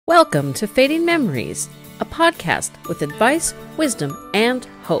Welcome to Fading Memories, a podcast with advice, wisdom, and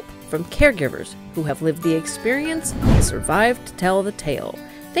hope from caregivers who have lived the experience and survived to tell the tale.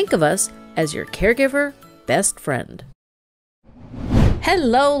 Think of us as your caregiver best friend.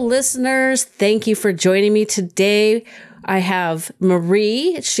 Hello, listeners. Thank you for joining me today. I have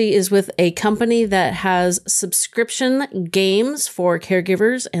Marie. She is with a company that has subscription games for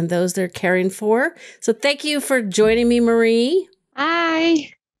caregivers and those they're caring for. So thank you for joining me, Marie.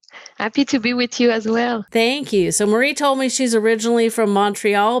 Hi. Happy to be with you as well. Thank you. So Marie told me she's originally from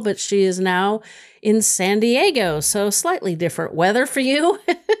Montreal, but she is now in San Diego. So slightly different weather for you.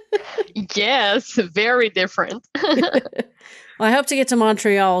 Yes, very different. Well, I hope to get to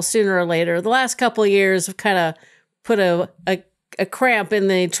Montreal sooner or later. The last couple of years have kind of put a cramp in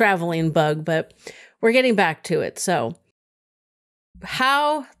the traveling bug, but we're getting back to it. So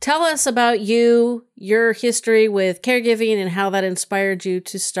tell us about you, your history with caregiving, and how that inspired you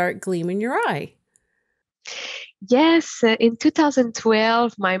to start Gleam in your eye. Yes, in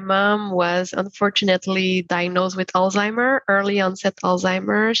 2012, my mom was unfortunately diagnosed with Alzheimer, early onset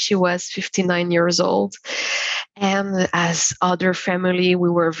Alzheimer. She was 59 years old. And as other family, we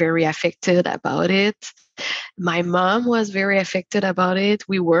were very affected about it. My mom was very affected about it.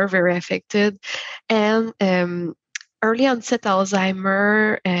 We were very affected. And early onset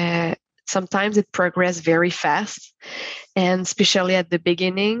Alzheimer, sometimes it progressed very fast, and especially at the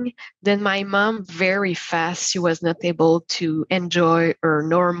beginning. Then my mom, very fast, she was not able to enjoy her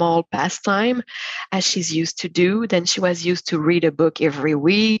normal pastime as she's used to do. Then she was used to read a book every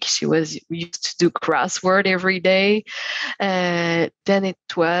week. She was used to do crossword every day. Then it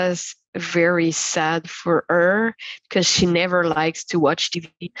was very sad for her because she never likes to watch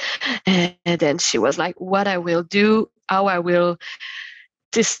TV. And then she was like, what I will do, how I will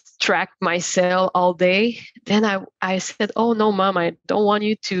distract myself all day. Then I said, oh no, mom, I don't want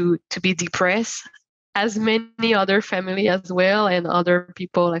you to be depressed, as many other family as well and other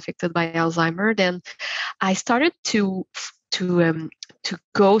people affected by Alzheimer. Then I started to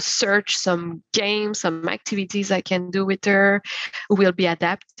go search some games, some activities I can do with her who will be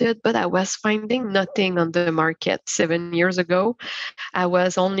adapted, but I was finding nothing on the market. 7 years ago, I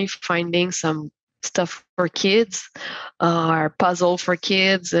was only finding some stuff for kids, or puzzle for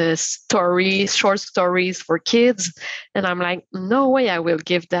kids, stories, short stories for kids. And I'm like, no way I will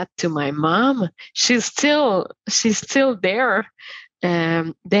give that to my mom. She's still there.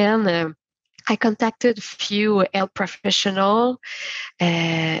 Then I contacted a few health professionals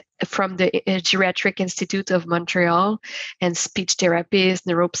from the Geriatric Institute of Montreal, and speech therapists,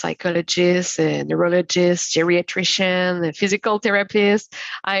 neuropsychologists, neurologists, geriatrician, physical therapists.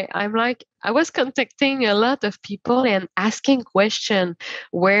 I was contacting a lot of people and asking questions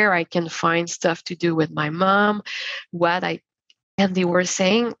where I can find stuff to do with my mom, and they were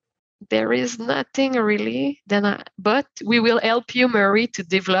saying, there is nothing really. But we will help you, Marie, to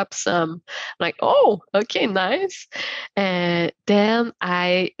develop some. Like, oh, okay, nice. Then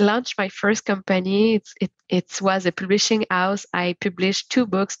I launched my first company. It was a publishing house. I published 2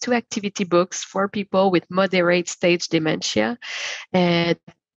 books, 2 activity books for people with moderate stage dementia.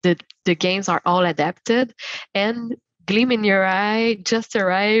 The games are all adapted. And Gleam in Your Eye just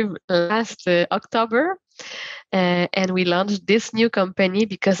arrived last October. And we launched this new company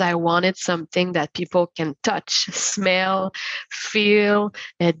because I wanted something that people can touch, smell, feel,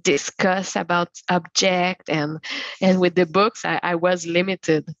 discuss about object. And with the books, I was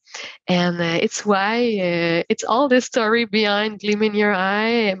limited. And it's why it's all the story behind Gleam in Your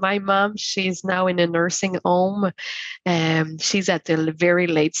Eye. My mom, she's now in a nursing home. She's at a very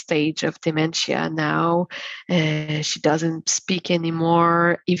late stage of dementia now. She doesn't speak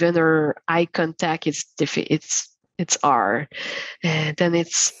anymore. Even her eye contact is it's hard.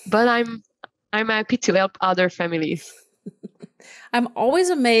 But I'm happy to help other families. I'm always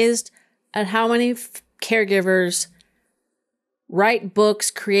amazed at how many caregivers write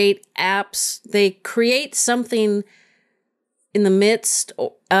books, create apps. They create something in the midst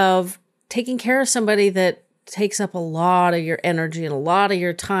of taking care of somebody that takes up a lot of your energy and a lot of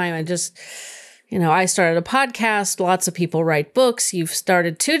your time. I started a podcast. Lots of people write books. You've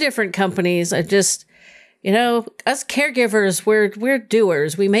started 2 different companies. Us caregivers, we're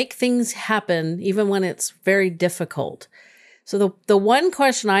doers. We make things happen even when it's very difficult. So the one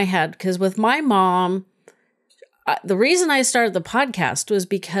question I had, because with my mom, the reason I started the podcast was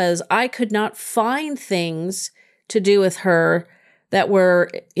because I could not find things to do with her that were,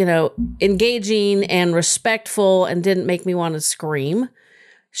 engaging and respectful and didn't make me want to scream.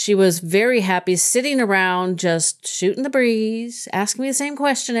 She was very happy sitting around just shooting the breeze, asking me the same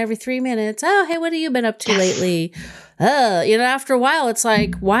question every 3 minutes. Oh, hey, what have you been up to lately? After a while, it's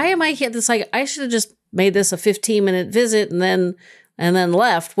like, why am I here? It's like, I should have just made this a 15-minute visit and then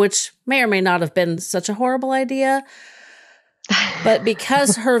left, which may or may not have been such a horrible idea. But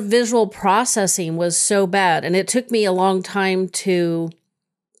because her visual processing was so bad, and it took me a long time to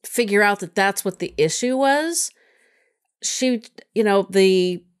figure out that that's what the issue was, she,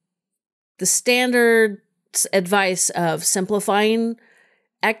 the standard advice of simplifying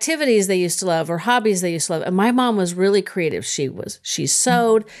activities they used to love or hobbies they used to love. And my mom was really creative. She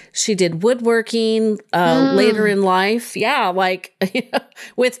sewed, she did woodworking later in life. Yeah, like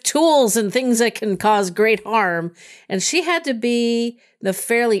with tools and things that can cause great harm. And she had to be the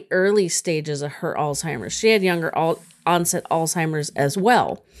fairly early stages of her Alzheimer's. She had younger onset Alzheimer's as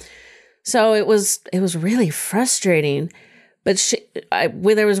well. So it was really frustrating. But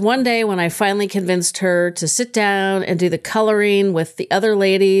there was one day when I finally convinced her to sit down and do the coloring with the other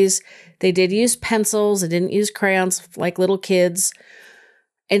ladies. They did use pencils. They didn't use crayons like little kids.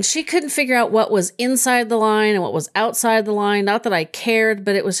 And she couldn't figure out what was inside the line and what was outside the line. Not that I cared,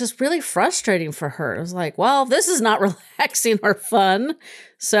 but it was just really frustrating for her. It was like, well, this is not relaxing or fun.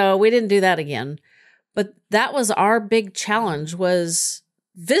 So we didn't do that again. But that was our big challenge, was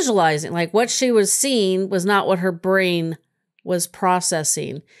visualizing. Like what she was seeing was not what her brain was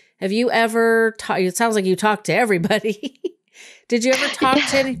processing. Have you ever it sounds like you talked to everybody. Did you ever talk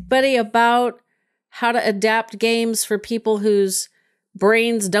to anybody about how to adapt games for people whose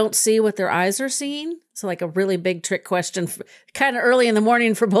brains don't see what their eyes are seeing? So like a really big trick question, kind of early in the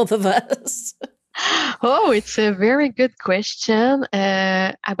morning for both of us. Oh, it's a very good question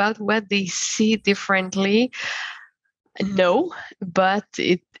about what they see differently. No, but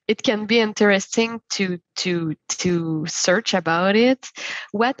it can be interesting to search about it.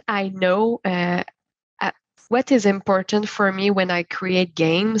 What I know, what is important for me when I create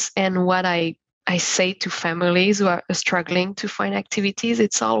games, and what I say to families who are struggling to find activities,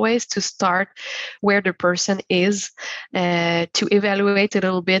 it's always to start where the person is, to evaluate a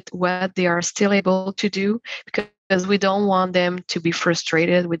little bit what they are still able to do, because we don't want them to be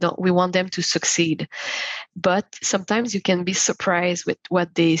frustrated. We want them to succeed. But sometimes you can be surprised with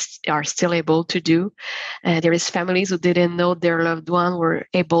what they are still able to do. There is families who didn't know their loved one were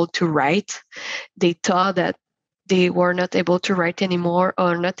able to write. They thought that they were not able to write anymore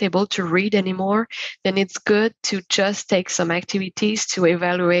or not able to read anymore. Then it's good to just take some activities to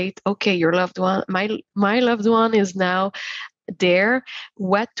evaluate, okay, your loved one, my loved one is now there.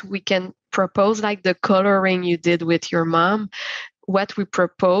 What we can propose, like the coloring you did with your mom, what we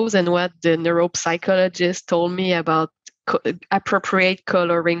propose and what the neuropsychologist told me about appropriate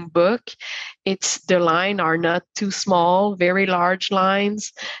coloring book, it's the line are not too small, very large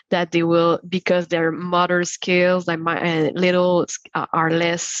lines that they will, because their motor skills little are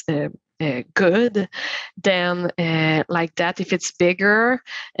less good, then like that, if it's bigger,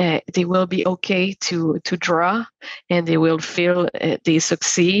 they will be okay to draw, and they will feel they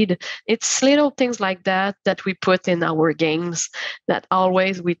succeed. It's little things like that that we put in our games, that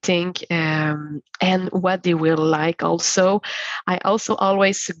always we think, and what they will like also. I also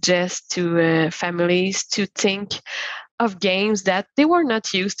always suggest to families to think of games that they were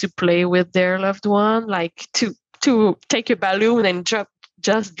not used to play with their loved one, like to take a balloon and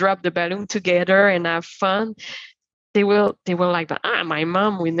just drop the balloon together and have fun. They will like that. My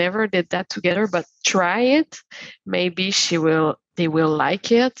mom, we never did that together, but try it. Maybe they will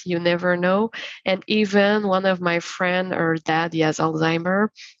like it. You never know. And even one of my friend, her dad, he has Alzheimer.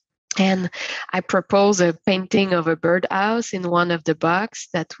 And I propose a painting of a birdhouse in one of the box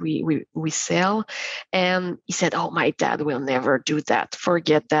that we sell. And he said, oh, my dad will never do that.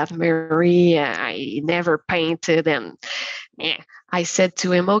 Forget that, Marie. I never painted. And I said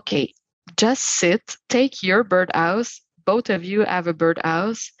to him, okay, just sit, take your birdhouse. Both of you have a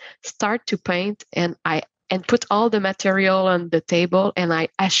birdhouse. Start to paint, and put all the material on the table. And I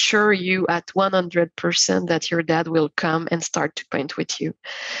assure you at 100% that your dad will come and start to paint with you.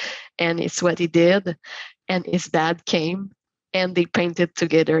 And it's what he did. And his dad came, and they painted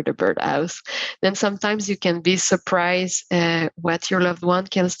together the birdhouse. Then sometimes you can be surprised what your loved one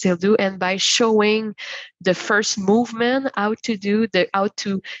can still do. And by showing the first movement, how to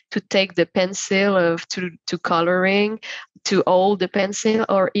take the pencil to coloring, to hold the pencil,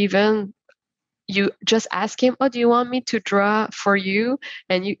 or even you just ask him, oh, do you want me to draw for you?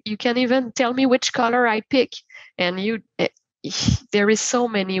 And you can even tell me which color I pick. And there is so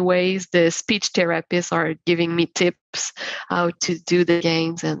many ways. The speech therapists are giving me tips how to do the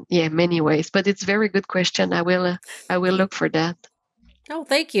games, and many ways. But it's very good question. I will look for that. Oh,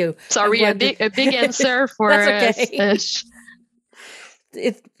 thank you. I'm Sorry, glad a big answer for that's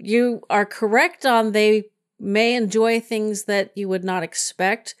okay. You are correct on they may enjoy things that you would not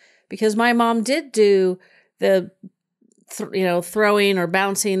expect, because my mom did do the throwing or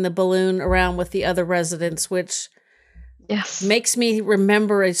bouncing the balloon around with the other residents, which yes, makes me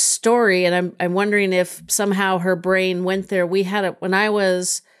remember a story, and I'm wondering if somehow her brain went there. We had it when I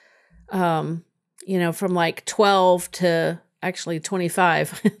was from like 12 to actually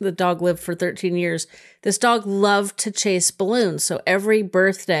 25. The dog lived for 13 years. This dog loved to chase balloons. So every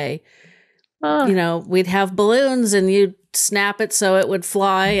birthday, we'd have balloons and you'd snap it so it would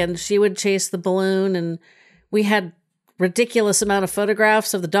fly, and she would chase the balloon. And we had ridiculous amount of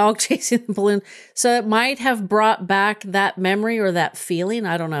photographs of the dog chasing the balloon. So it might have brought back that memory or that feeling.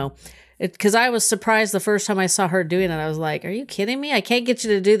 I don't know. Because I was surprised the first time I saw her doing it. I was like, are you kidding me? I can't get you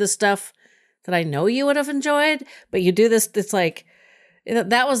to do the stuff that I know you would have enjoyed, but you do this. It's like,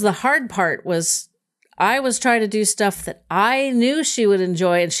 that was the hard part, was I was trying to do stuff that I knew she would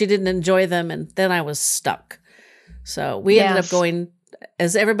enjoy and she didn't enjoy them. And then I was stuck. So we ended up going,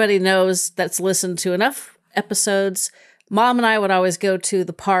 as everybody knows that's listened to enough episodes, Mom and I would always go to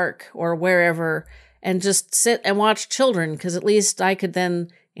the park or wherever and just sit and watch children, because at least I could then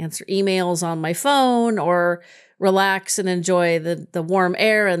answer emails on my phone or relax and enjoy the warm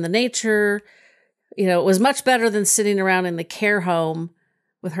air and the nature. It was much better than sitting around in the care home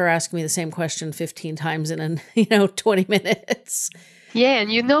with her asking me the same question 15 times in 20 minutes. Yeah,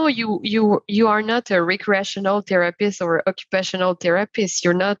 and you are not a recreational therapist or occupational therapist.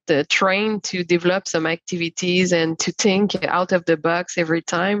 You're not trained to develop some activities and to think out of the box every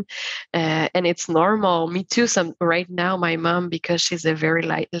time, and it's normal. Me too. Right now, my mom, because she's a very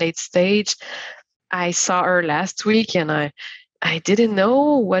late stage, I saw her last week, and I didn't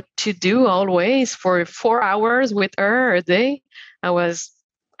know what to do always for 4 hours with her a day. I was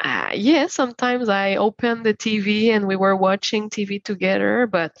sometimes I opened the TV and we were watching TV together,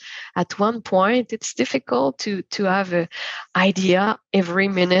 but at one point it's difficult to have an idea every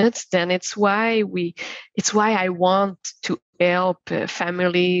minute. Then it's why I want to help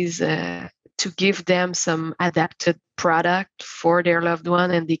families to give them some adapted product for their loved one,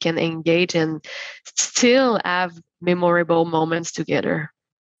 and they can engage and still have memorable moments together.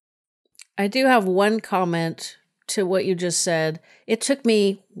 I do have one comment to what you just said. It took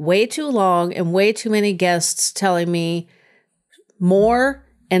me way too long and way too many guests telling me more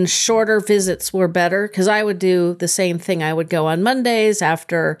and shorter visits were better, because I would do the same thing. I would go on Mondays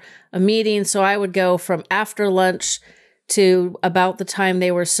after a meeting. So I would go from after lunch to about the time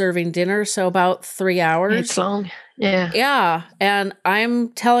they were serving dinner. So about 3 hours. It's long. Yeah. Yeah. And I'm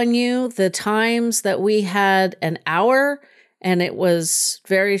telling you, the times that we had an hour, and it was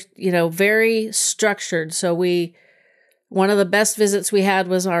very, very structured. So one of the best visits we had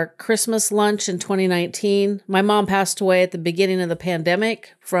was our Christmas lunch in 2019. My mom passed away at the beginning of the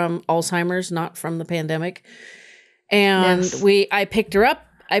pandemic from Alzheimer's, not from the pandemic. And I picked her up.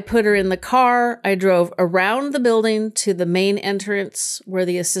 I put her in the car. I drove around the building to the main entrance where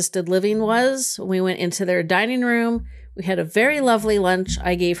the assisted living was. We went into their dining room. We had a very lovely lunch.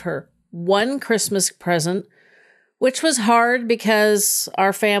 I gave her one Christmas present, which was hard because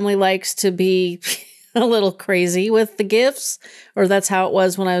our family likes to be a little crazy with the gifts, or that's how it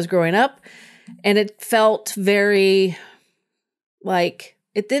was when I was growing up. And it felt very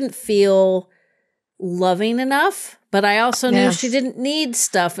it didn't feel loving enough, but I also knew she didn't need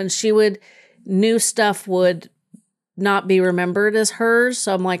stuff, and new stuff would not be remembered as hers.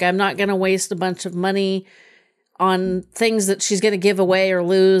 So I'm like, I'm not going to waste a bunch of money on things that she's going to give away or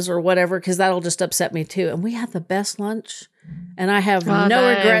lose or whatever, because that'll just upset me too. And we had the best lunch, and I have no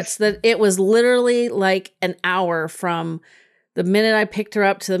regrets that it was literally like an hour from the minute I picked her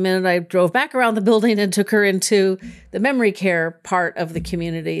up to the minute I drove back around the building and took her into the memory care part of the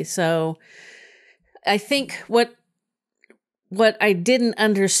community. So I think what I didn't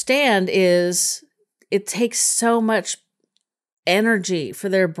understand is it takes so much energy for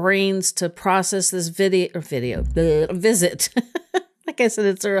their brains to process this visit. Like I said,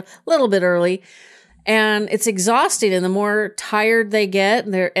 it's a little bit early, and it's exhausting. And the more tired they get,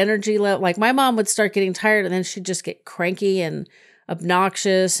 and their energy level, like my mom would start getting tired, and then she'd just get cranky and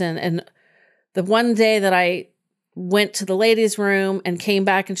obnoxious. And the one day that I went to the ladies' room and came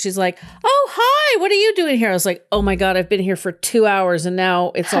back, and she's like, "Oh, hi, what are you doing here?" I was like, "Oh my God, I've been here for 2 hours and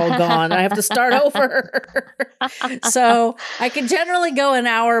now it's all gone. I have to start over." So I can generally go an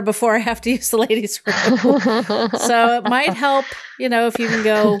hour before I have to use the ladies' room. So it might help, if you can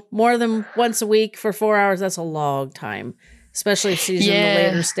go more than once a week for 4 hours. That's a long time, especially if she's in the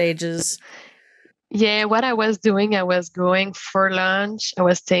later stages. Yeah, what I was doing, I was going for lunch. I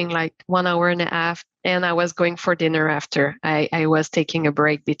was staying like 1 hour and a half, and I was going for dinner after. I was taking a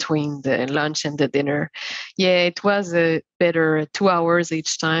break between the lunch and the dinner. Yeah, it was better, 2 hours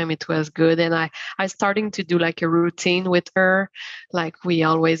each time. It was good. And I starting to do like a routine with her. Like we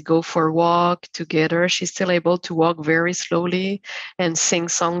always go for a walk together. She's still able to walk very slowly and sing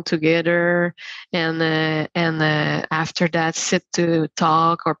song together. And after that, sit to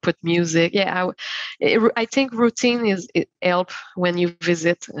talk or put music. Yeah, I think routine it help when you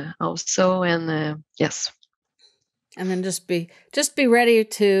visit also, and yes. And then just be ready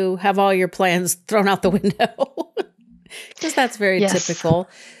to have all your plans thrown out the window. Because that's very Yes. typical.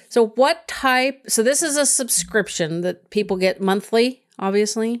 So what type, so this is a subscription that people get monthly,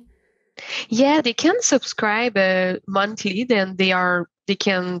 obviously. Yeah, they can subscribe monthly, then they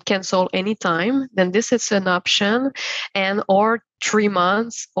can cancel anytime. Then this is an option, and or 3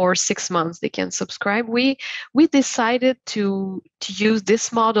 months or 6 months they can subscribe. We decided to use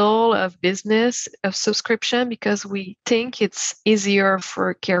this model of business of subscription because we think it's easier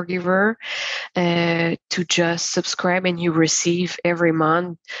for a caregiver to just subscribe and you receive every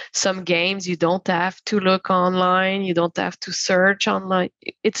month. Some games you don't have to look online, you don't have to search online.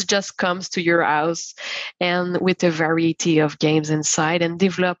 It just comes to your house, and with a variety of games inside, and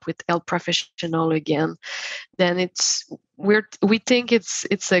develop with health professional again. Then we think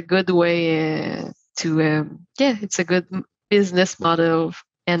it's a good way to yeah, it's a good business model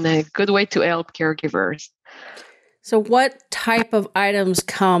and a good way to help caregivers. So what type of items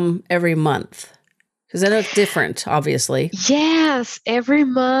come every month? Because I know it's different, obviously. Yes, every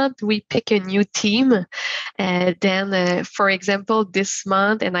month we pick a new theme. Then, for example, this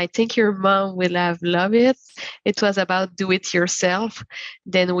month, and I think your mom will have loved it, it was about do it yourself.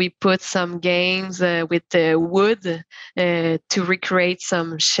 Then we put some games with wood to recreate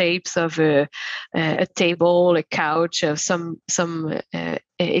some shapes of a table, a couch, some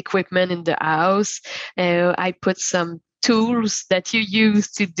equipment in the house. I put some tools that you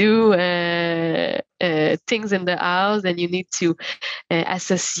use to do things in the house, and you need to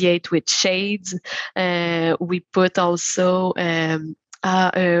associate with shades. We put also a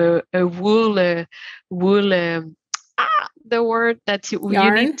wool the word that you need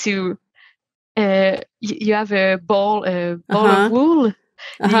Yarn? to you have a ball of Uh-huh. wool. You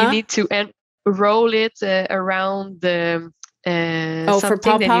Uh-huh. need to roll it around Oh, for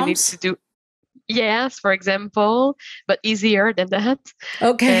something. Then you need pom-poms? to do. Yes, for example, but easier than that.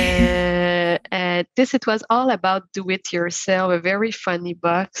 Okay. This it was all about do it yourself, a very funny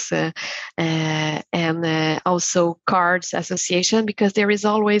box, and also cards association because there is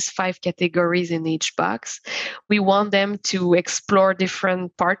always 5 categories in each box. We want them to explore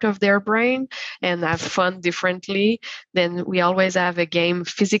different part of their brain and have fun differently. Then we always have a game,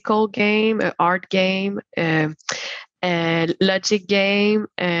 physical game, a art game. A logic game,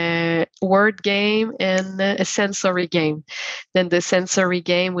 a word game, and a sensory game. Then the sensory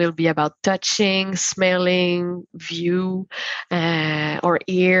game will be about touching, smelling, view, or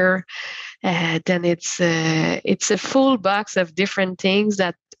ear. Then it's a full box of different things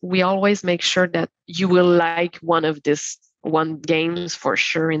that we always make sure that you will like one of this one games for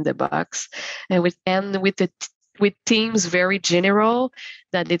sure in the box, with themes very general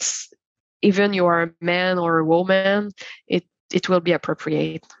that it's even you are a man or a woman, it will be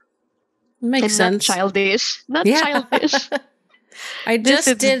appropriate Makes and not sense. childish. Not Yeah. childish. I This just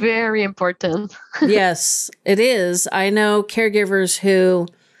is did. very important. Yes, it is. I know caregivers who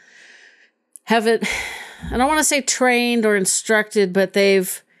haven't, I don't want to say trained or instructed, but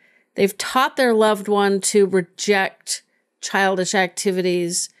they've taught their loved one to reject childish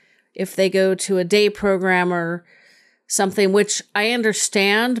activities if they go to a day program or something, which I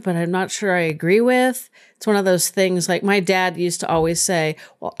understand, but I'm not sure I agree with. It's one of those things like my dad used to always say,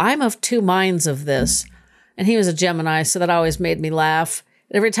 well, I'm of two minds of this. And he was a Gemini, so that always made me laugh.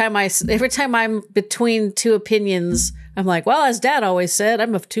 Every time I'm between two opinions, I'm like, well, as dad always said,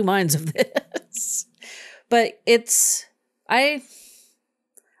 I'm of two minds of this. But I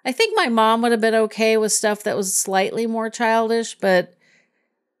I think my mom would have been okay with stuff that was slightly more childish, but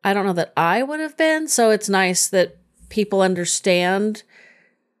I don't know that I would have been. So it's nice that people understand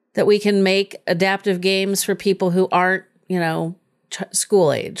that we can make adaptive games for people who aren't,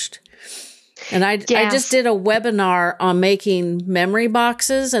 school aged. And I just Yes. did a webinar on making memory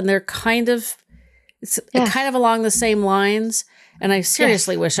boxes, and they're it's kind Yes. of along the same lines. And I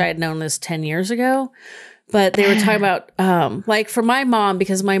seriously Yes. wish I had known this 10 years ago. But they were talking about, like for my mom,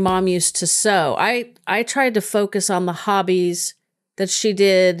 because my mom used to sew, I tried to focus on the hobbies that she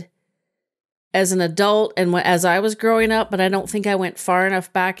did as an adult and as I was growing up, but I don't think I went far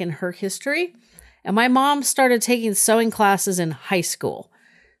enough back in her history. And my mom started taking sewing classes in high school.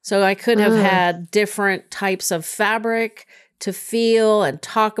 So I could have had different types of fabric to feel and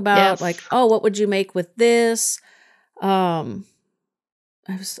talk about, Yes. like, oh, what would you make with this? I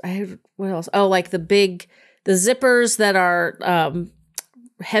had, what else? Oh, like the zippers that are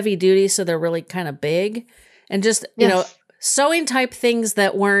heavy duty, so they're really kind of big. And just, Yes. sewing type things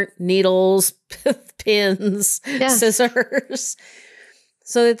that weren't needles, pins, Yes. scissors.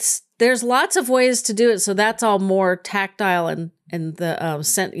 So there's lots of ways to do it. So that's all more tactile and the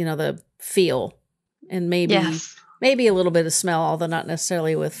scent, the feel, and maybe a little bit of smell, although not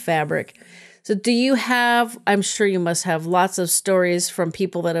necessarily with fabric. So do you have, I'm sure you must have lots of stories from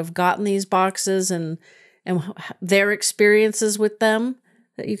people that have gotten these boxes and their experiences with them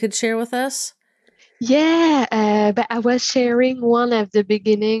that you could share with us? Yeah, but I was sharing one at the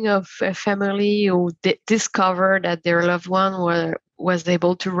beginning of a family who discovered that their loved one was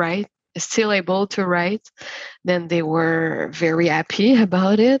able to write, still able to write. Then they were very happy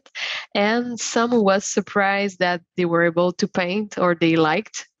about it. And some was surprised that they were able to paint, or they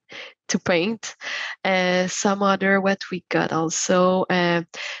liked to paint. Some other, what we got also,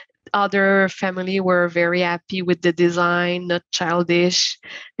 other family were very happy with the design, not childish.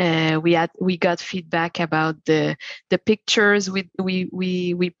 We got feedback about the pictures we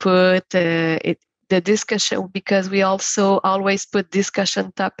put, the discussion, because we also always put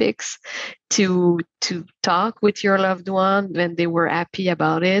discussion topics to talk with your loved one, when they were happy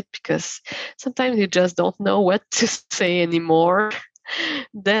about it, because sometimes you just don't know what to say anymore.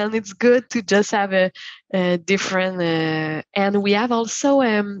 Then it's good to just have a different, and we have also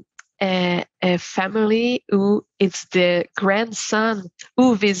a family who it's the grandson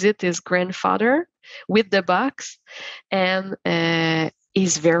who visit his grandfather with the box, and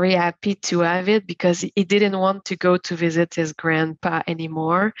he's very happy to have it, because he didn't want to go to visit his grandpa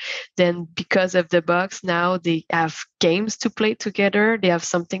anymore. Then because of the box, now they have games to play together, they have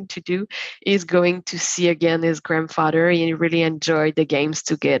something to do. He's going to see again his grandfather. He really enjoyed the games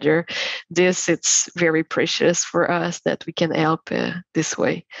together. It's very precious for us that we can help this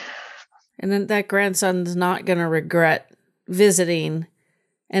way. And then that grandson's not going to regret visiting.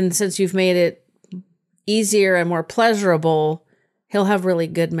 And since you've made it easier and more pleasurable, he'll have really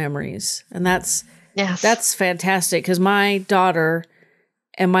good memories. And that's fantastic, because my daughter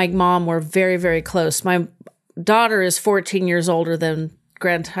and my mom were very, very close. My daughter is 14 years older than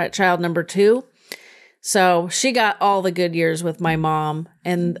grandchild number 2. So she got all the good years with my mom.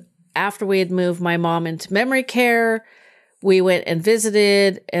 And after we had moved my mom into memory care, we went and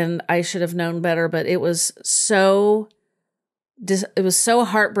visited, and I should have known better, but it was so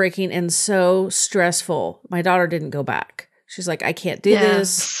heartbreaking and so stressful. My daughter didn't go back. She's like, I can't do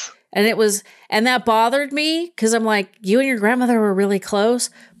this. And that bothered me, because I'm like, you and your grandmother were really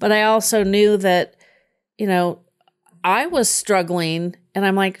close, but I also knew that, I was struggling, and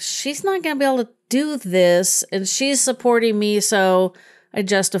I'm like, she's not going to be able to do this, and she's supporting me, so I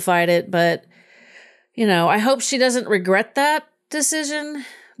justified it, but I hope she doesn't regret that decision,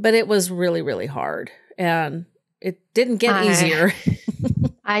 but it was really, really hard, and it didn't get easier.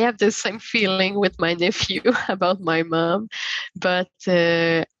 I have the same feeling with my nephew about my mom, but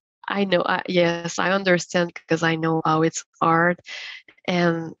I know, yes, I understand, because I know how it's hard,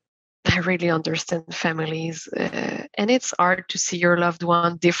 and I really understand families, and it's hard to see your loved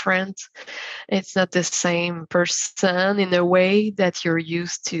one different. It's not the same person in a way that you're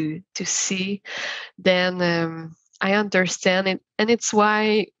used to see. Then I understand it, and it's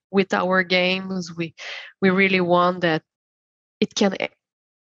why with our games we really want that it can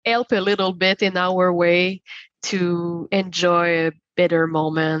help a little bit in our way to enjoy a better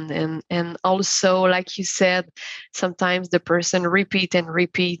moment. And also, like you said, sometimes the person repeat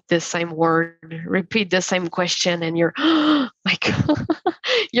the same word, repeat the same question, and you're, oh my God,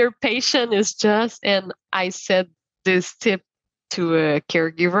 your patient is just, and I said this tip to a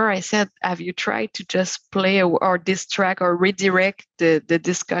caregiver. I said, have you tried to just play or distract or redirect the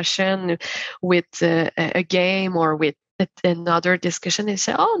discussion with a game or with another discussion? And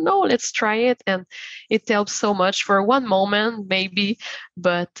say, oh no, let's try it. And it helps so much for one moment, maybe,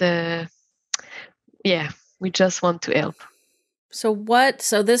 but yeah, we just want to help. So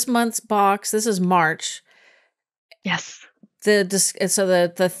this month's box, this is March. Yes.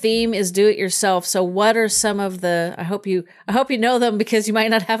 The theme is do it yourself. So what are some of the, I hope you know them, because you might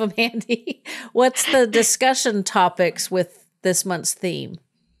not have them handy. What's the discussion topics with this month's theme?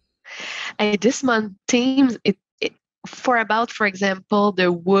 This month theme, for example,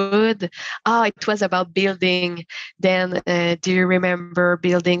 the wood. Oh, it was about building. Then, do you remember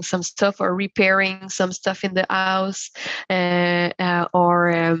building some stuff or repairing some stuff in the house?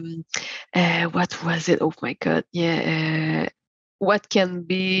 Or what was it? Oh my God. Yeah. What can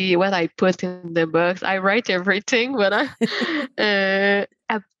be what I put in the box? I write everything, but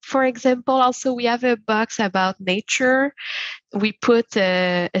for example, also we have a box about nature. We put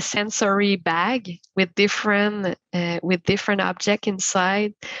a sensory bag with different object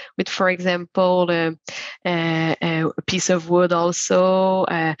inside, with, for example, a piece of wood, also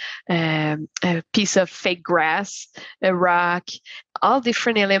a piece of fake grass, a rock, all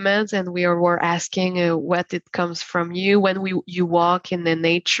different elements. And were asking what it comes from you when you walk in the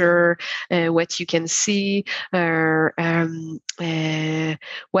nature, what you can see, or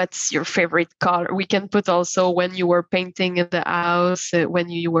what's your favorite color. We can put also when you were painting in the house, when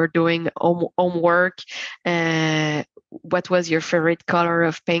you were doing homework, what was your favorite color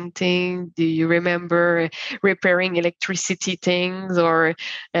of painting? Do you remember repairing electricity things? Or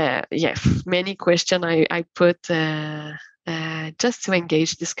yeah, many questions I put just to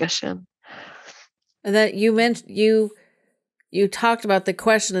engage discussion. And that you mentioned you talked about the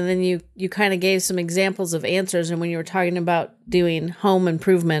question, and then you kind of gave some examples of answers. And when you were talking about doing home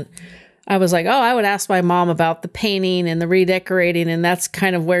improvement, I was like, oh, I would ask my mom about the painting and the redecorating, and that's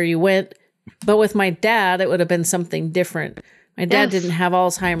kind of where you went. But with my dad, it would have been something different. My dad didn't have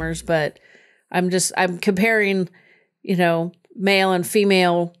Alzheimer's, but I'm comparing, male and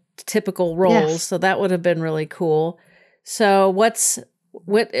female typical roles. Yes. So that would have been really cool. So what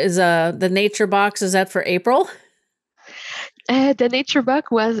is the nature box? Is that for April? The nature box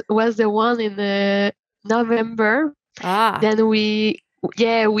was the one in November. Then we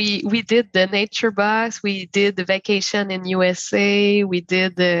did the nature box. We did the vacation in USA. We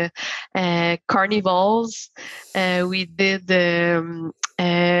did the carnivals. We did the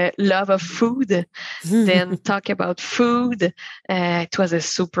love of food. Then talk about food. It was a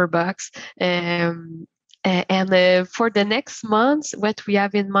super box. And for the next month, what we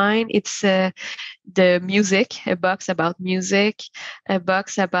have in mind, it's the music, a box about music, a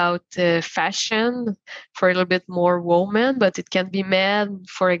box about fashion for a little bit more woman, but it can be men.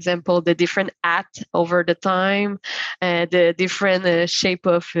 For example, the different hat over the time, the different shape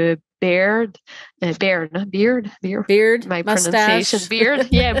of beard, not beard, my mustache. pronunciation, beard,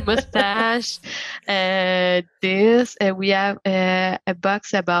 yeah, mustache. We have a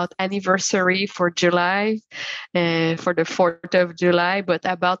box about anniversary for July, for the 4th of July, but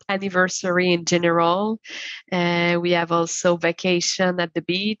about anniversary in general. We have also vacation at the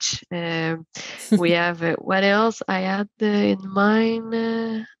beach. We have what else I had in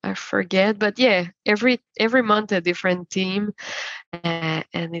mind? I forget, but yeah, every month a different theme.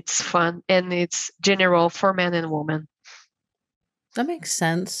 And it's fun, and it's general for men and women. That makes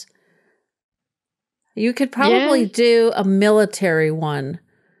sense. You could probably do a military one.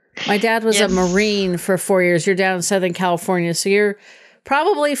 My dad was a Marine for 4 years. You're down in Southern California, so you're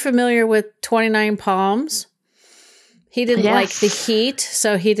probably familiar with 29 Palms. He didn't like the heat,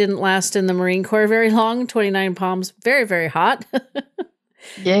 so he didn't last in the Marine Corps very long. 29 Palms, very, very hot.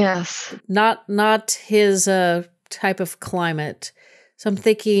 Yes. Not his type of climate. So I'm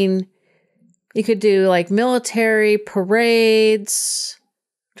thinking you could do like military parades.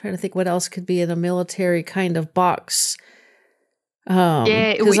 I'm trying to think what else could be in a military kind of box.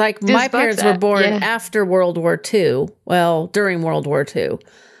 Because my parents were born after World War II. Well, during World War II.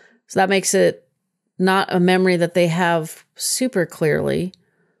 So that makes it not a memory that they have super clearly.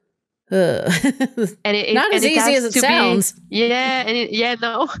 Not as easy as it sounds.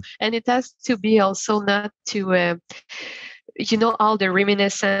 And it has to be also not to, all the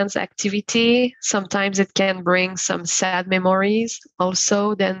reminiscence activity. Sometimes it can bring some sad memories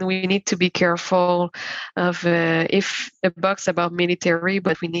also. Then we need to be careful of if a box about military,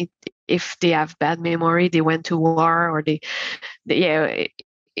 but if they have bad memory, they went to war, or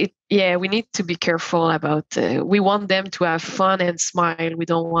we need to be careful about. We want them to have fun and smile. We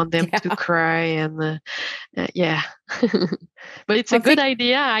don't want them to cry and But it's a good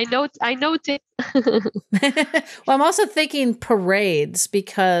idea. I note it. Well, I'm also thinking parades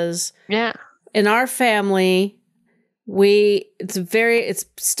because in our family, it's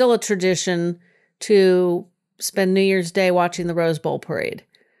still a tradition to spend New Year's Day watching the Rose Bowl parade.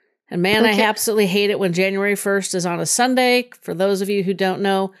 And man, I absolutely hate it when January 1st is on a Sunday. For those of you who don't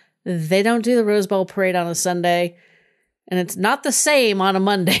know, they don't do the Rose Bowl parade on a Sunday. And it's not the same on a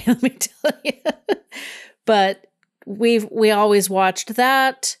Monday, let me tell you. But we always watched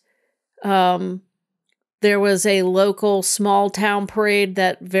that. There was a local small town parade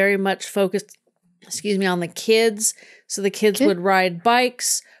that very much focused on the kids. So the kids Okay. would ride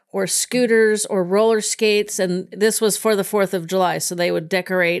bikes or scooters or roller skates. And this was for the 4th of July. So they would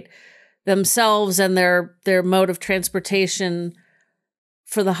decorate themselves and their mode of transportation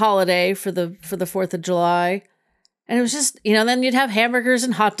for the holiday, for the 4th of July. And it was just, then you'd have hamburgers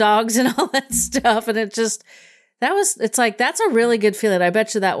and hot dogs and all that stuff. And it's like, that's a really good feeling. I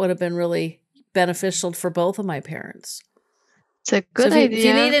bet you that would have been really beneficial for both of my parents. It's a good idea.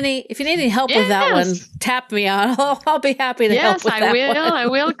 If you need any help with that one, tap me on. I'll be happy to help with that one. Yes, I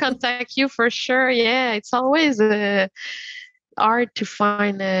will contact you for sure. Yeah, it's always hard to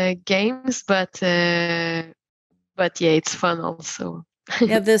find games, but yeah, it's fun also.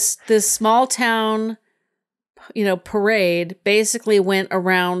 Yeah, this small town, parade basically went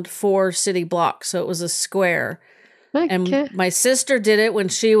around 4 city blocks, so it was a square. Okay. And my sister did it when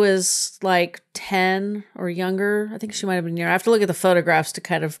she was like 10 or younger. I think she might have been younger. I have to look at the photographs to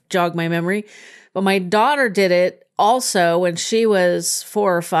kind of jog my memory. But my daughter did it also when she was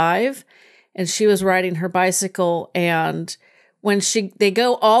 4 or 5, and she was riding her bicycle. And when they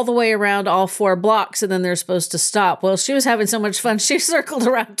go all the way around all 4 blocks, and then they're supposed to stop. Well, she was having so much fun, she circled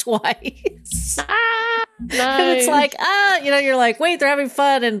around twice. Nice. And it's like, you're like, wait, they're having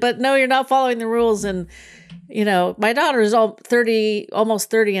fun, but no, you're not following the rules. And my daughter is almost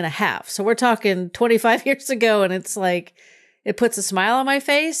 30 and a half. So we're talking 25 years ago, and it's like, it puts a smile on my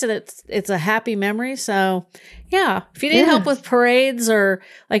face, and it's a happy memory. So yeah, if you need help with parades or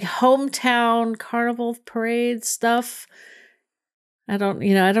like hometown carnival parade stuff,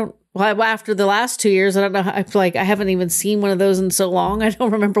 well, after the last 2 years, I don't know. I haven't even seen one of those in so long. I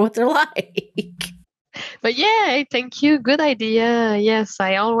don't remember what they're like. But yeah, thank you. Good idea. Yes,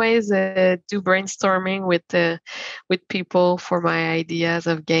 I always do brainstorming with people for my ideas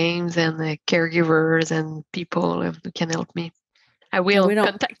of games and caregivers and people who can help me. I will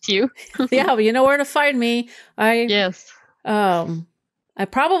contact you. Yeah, well, you know where to find me. Yes. I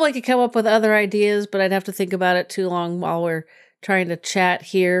probably could come up with other ideas, but I'd have to think about it too long while we're trying to chat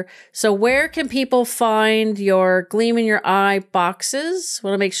here. So where can people find your Gleam in Your Eye boxes? I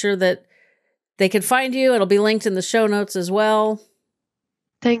want to make sure that they can find you. It'll be linked in the show notes as well.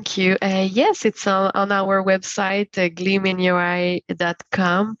 Thank you. Yes, it's on our website,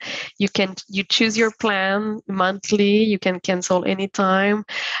 gleaminyoureye.com. You choose your plan monthly. You can cancel anytime,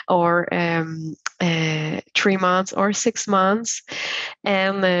 or 3 months or 6 months.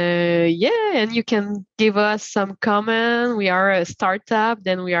 And and you can give us some comment. We are a startup,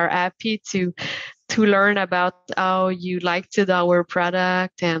 then we are happy to learn about how you liked our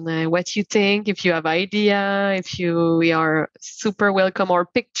product and what you think. If you have idea, we are super welcome, or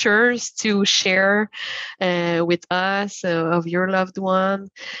pictures to share with us of your loved one.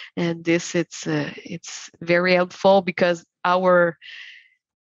 And this it's very helpful, because the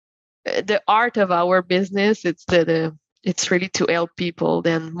art of our business, it's really to help people.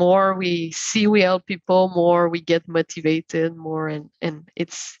 Then more we help people, more we get motivated, more and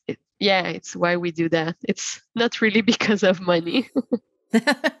it's why we do that. It's not really because of money.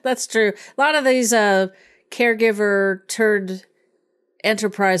 That's true. A lot of these caregiver turned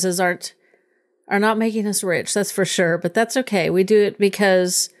enterprises are not making us rich, that's for sure. But that's okay. We do it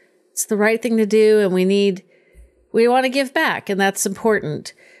because it's the right thing to do, and we want to give back, and that's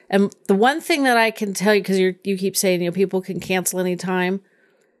important. And the one thing that I can tell you, because you keep saying people can cancel anytime,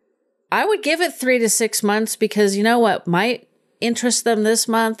 I would give it 3 to 6 months, because you know what might interest them this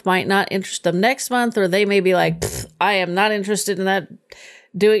month might not interest them next month, or they may be like, I am not interested in that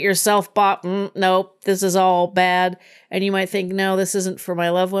do-it-yourself bot. Nope, this is all bad. And you might think, no, this isn't for my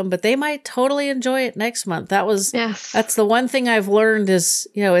loved one, but they might totally enjoy it next month. That's the one thing I've learned is,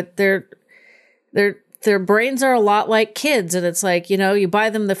 their brains are a lot like kids. And it's like, you buy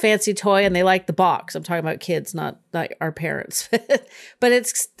them the fancy toy and they like the box. I'm talking about kids, not our parents, but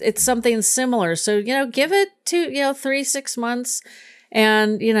it's something similar. So, give it to, 3-6 months.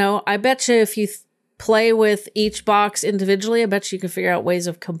 And, I bet you if you play with each box individually, I bet you can figure out ways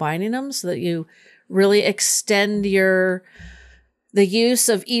of combining them so that you really extend the use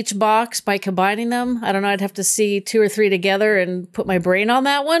of each box by combining them. I don't know. I'd have to see 2 or 3 together and put my brain on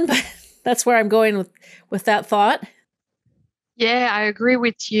that one, but that's where I'm going with that thought. Yeah, I agree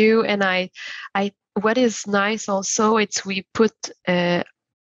with you. And I what is nice also, it's we put the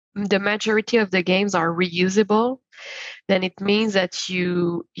majority of the games are reusable. Then it means that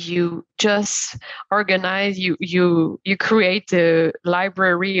you just organize, you create a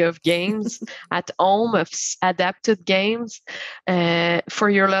library of games at home, of adapted games for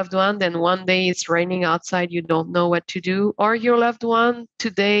your loved one. Then one day it's raining outside, you don't know what to do, or your loved one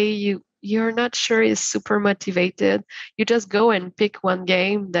today you're not sure is super motivated, you just go and pick one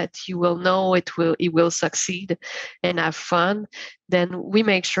game that you will know it will succeed and have fun. Then we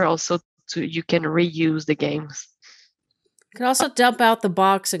make sure also you can reuse the games. You can also dump out the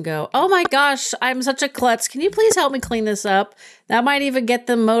box and go, oh my gosh, I'm such a klutz. Can you please help me clean this up? That might even get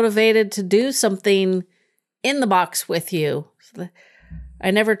them motivated to do something in the box with you.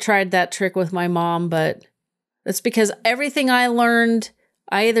 I never tried that trick with my mom, but that's because everything I learned,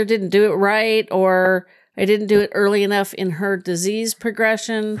 I either didn't do it right or I didn't do it early enough in her disease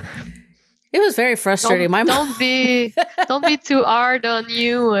progression. It was very frustrating. Don't be too hard on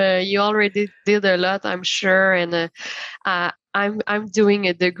you. You already did a lot, I'm sure. And I'm doing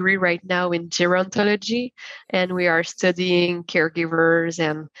a degree right now in gerontology, and we are studying caregivers.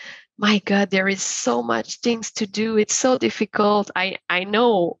 And my God, there is so much things to do. It's so difficult. I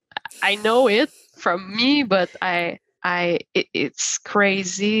know it from me, but it's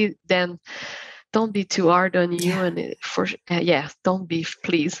crazy. Then don't be too hard on you. And don't be,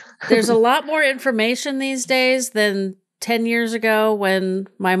 please. There's a lot more information these days than 10 years ago when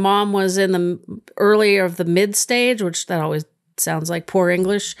my mom was in the earlier of the mid stage, which that always sounds like poor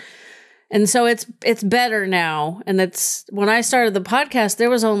English. And so it's better now. And it's when I started the podcast, there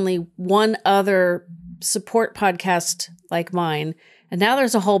was only one other support podcast like mine. And now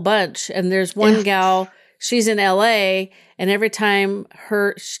there's a whole bunch. And there's one gal, she's in LA, and every time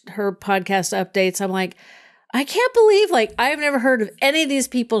her podcast updates, I'm like, I can't believe, like, I've never heard of any of these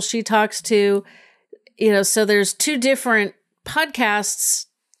people she talks to. You know, so there's two different podcasts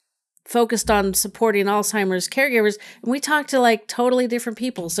focused on supporting Alzheimer's caregivers, and we talk to like totally different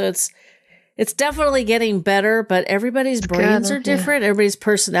people. So it's definitely getting better, but everybody's brains are different. Everybody's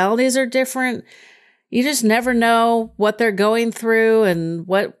personalities are different. You just never know what they're going through and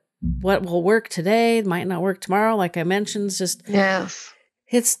what will work today might not work tomorrow. Like I mentioned, it's just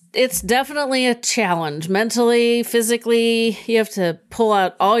it's definitely a challenge mentally, physically. You have to pull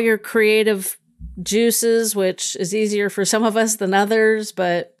out all your creative juices, which is easier for some of us than others.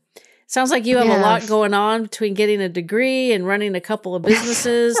 But it sounds like you have a lot going on between getting a degree and running a couple of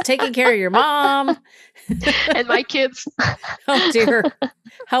businesses, taking care of your mom and my kids. Oh dear,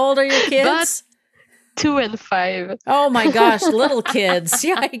 how old are your kids? 2 and 5. Oh my gosh, little kids.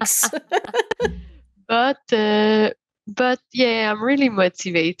 Yikes. But yeah, I'm really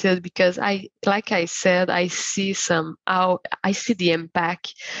motivated because like I said, I see the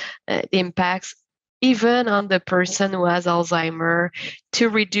impacts even on the person who has Alzheimer, to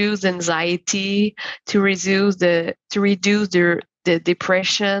reduce anxiety, to reduce the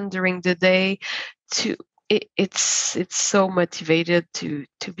depression during the day. It's so motivated to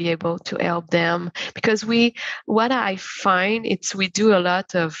be able to help them, because what I find we do a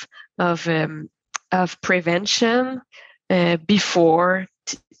lot of prevention before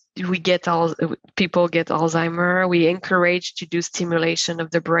people get Alzheimer. We encourage to do stimulation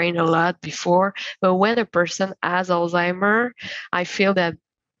of the brain a lot before, but when a person has Alzheimer, I feel that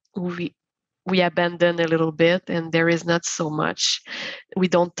we abandon a little bit, and there is not so much. We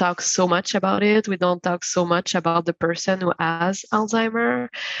don't talk so much about it. We don't talk so much about the person who has Alzheimer.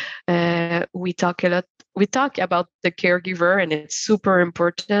 We talk a lot. We talk about the caregiver, and it's super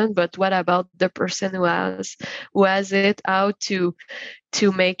important. But what about the person who has it? How to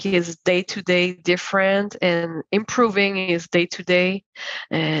make his day-to-day different and improving his day-to-day.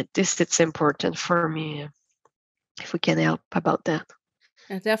 It's important for me if we can help about that.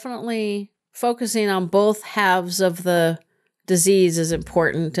 Definitely. Focusing on both halves of the disease is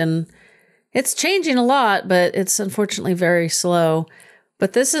important, and it's changing a lot, but it's unfortunately very slow.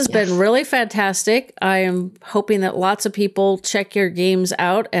 But this has been really fantastic. I am hoping that lots of people check your games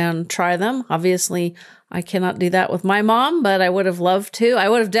out and try them. Obviously, I cannot do that with my mom, but I would have loved to. I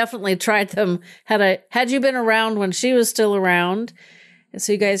would have definitely tried them had you been around when she was still around. And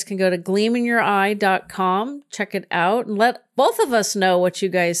so you guys can go to gleaminyoureye.com, check it out, and let both of us know what you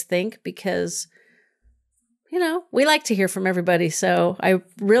guys think, because, you know, we like to hear from everybody. So I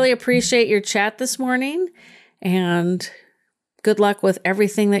really appreciate your chat this morning, and good luck with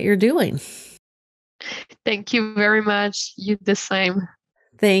everything that you're doing. Thank you very much. You the same.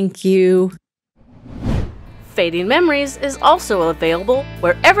 Thank you. Fading Memories is also available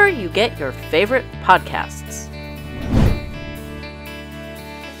wherever you get your favorite podcasts.